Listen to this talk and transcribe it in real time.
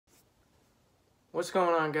What's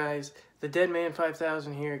going on, guys? The Dead Man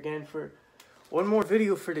 5000 here again for one more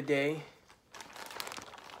video for today.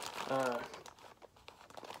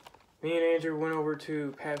 Me and Andrew went over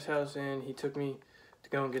to Pap's house and he took me to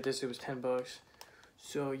go and get this. It was 10 bucks.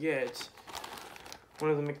 So yeah, it's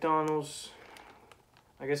one of the McDonald's.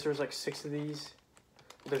 I guess there's like 6 of these.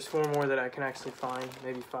 There's 4 more that I can actually find,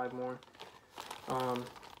 maybe 5 more.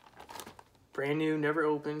 Brand new, never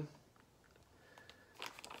opened.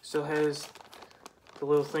 Still has the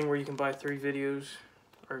little thing where you can buy 3 videos,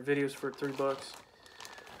 or videos for 3 bucks.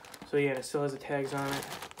 So yeah, it still has the tags on it.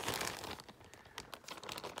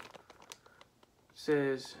 It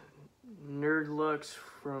says Nerdlux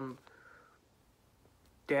from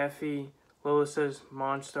Daffy. Lola says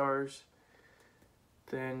Monstars.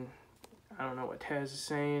 Then I don't know what Taz is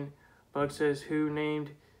saying. Bug says, who named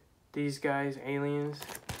these guys aliens?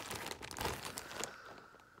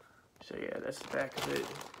 So yeah, that's the back of it.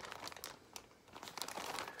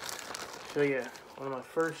 So yeah, one of my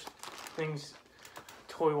first things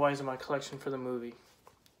toy-wise in my collection for the movie.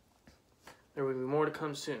 There will be more to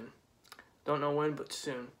come soon. Don't know when, but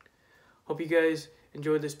soon. Hope you guys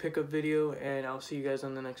enjoyed this pickup video, and I'll see you guys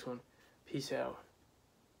on the next one. Peace out.